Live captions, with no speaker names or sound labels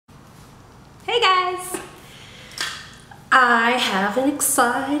guys! I have an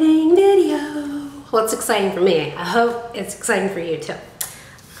exciting video. Well, it's exciting for me. I hope it's exciting for you too.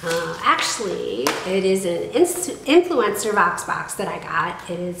 Actually, it is an Influenster Voxbox that I got.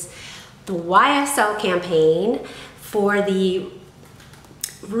 It is the YSL campaign for the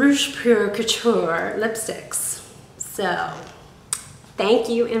Rouge Pur Couture lipsticks. So, thank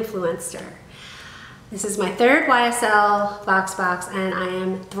you, Influenster. This is my third YSL Voxbox, and I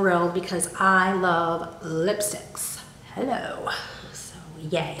am thrilled because I love lipsticks. Hello. So,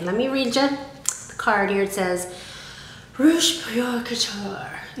 yay. Let me read you the card here. It says, Rouge Pur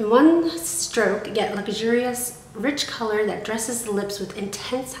Couture. In one stroke, get luxurious, rich color that dresses the lips with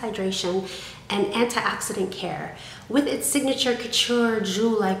intense hydration and antioxidant care. With its signature couture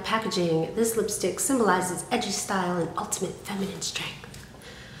jewel-like packaging, this lipstick symbolizes edgy style and ultimate feminine strength.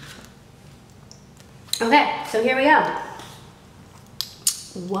 Okay, so here we go.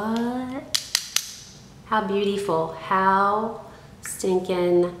 What? How beautiful, how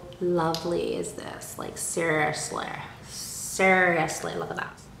stinking lovely is this? Like seriously, seriously, look at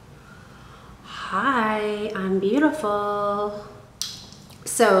that. Hi, I'm beautiful.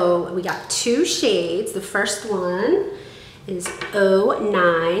 So we got two shades. The first one is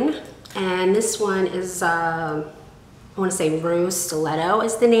 09, and this one is, I want to say Rose Stiletto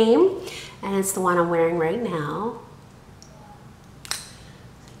is the name, and it's the one I'm wearing right now.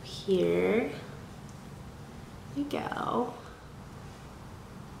 Here we go.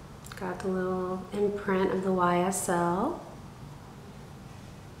 Got the little imprint of the YSL.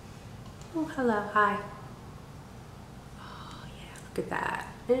 Oh, hello, hi. Oh yeah, look at that.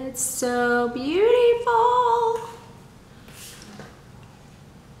 It's so beautiful.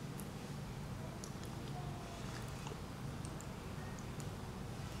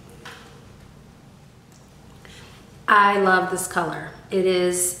 I love this color. It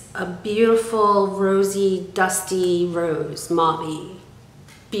is a beautiful, rosy, dusty rose, mauve-y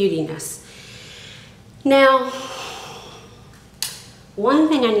beautiness. Now, one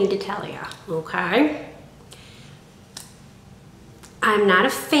thing I need to tell you, okay? I'm not a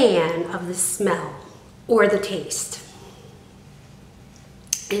fan of the smell or the taste.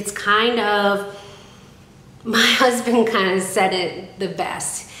 It's kind of, my husband kind of said it the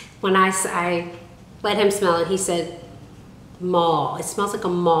best. When I let him smell it, he said, mall. It smells like a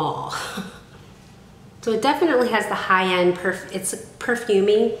mall. So it definitely has the high-end, it's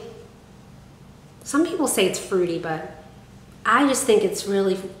perfumey. Some people say it's fruity, but I just think it's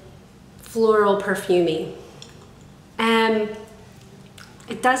really floral perfumey. And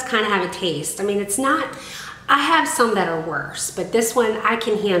it does kind of have a taste. I mean, it's not, I have some that are worse, but this one I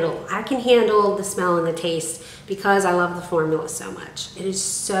can handle. I can handle the smell and the taste because I love the formula so much. It is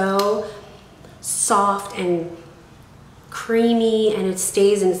so soft and creamy, and it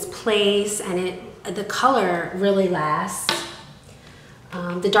stays in its place, and the color really lasts.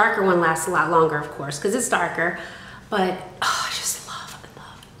 The darker one lasts a lot longer, of course, because it's darker, but oh, I just love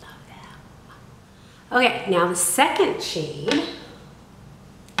that. Okay, now the second shade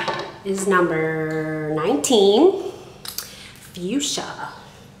is number 19, Fuchsia.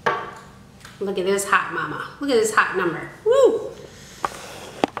 Look at this hot mama. Look at this hot number. Woo!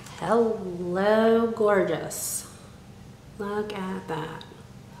 Hello, gorgeous. Look at that.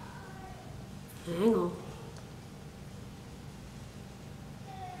 Angle.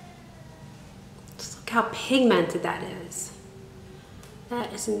 Just look how pigmented that is.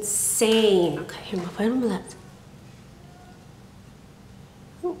 That is insane. Okay, here, put it on my lips.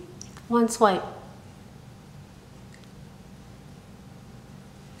 Ooh, one swipe.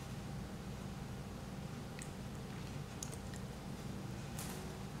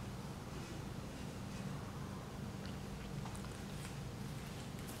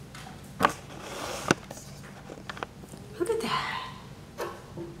 Look at that.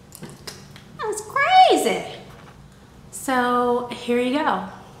 That was crazy. So here you go.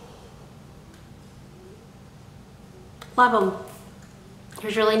 Love them.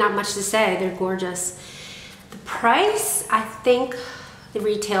 There's really not much to say. They're gorgeous. The price, I think the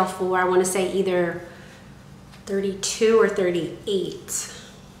retail for, I want to say either 32 or 38.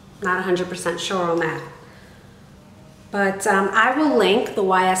 Not 100% sure on that. But I will link the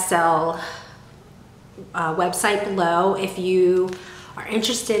YSL website below. If you are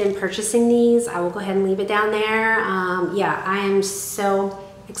interested in purchasing these, I will go ahead and leave it down there. Yeah, I am so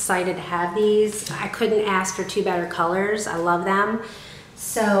excited to have these. I couldn't ask for two better colors. I love them.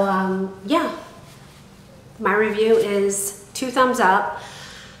 So yeah, my review is 2 thumbs up.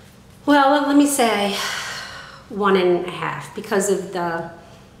 Well, let me say 1.5 because of the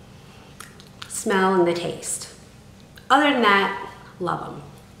smell and the taste. Other than that, love them.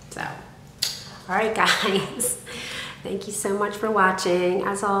 So All right, guys. Thank you so much for watching.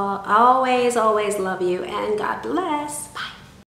 As always love you, and God bless. Bye.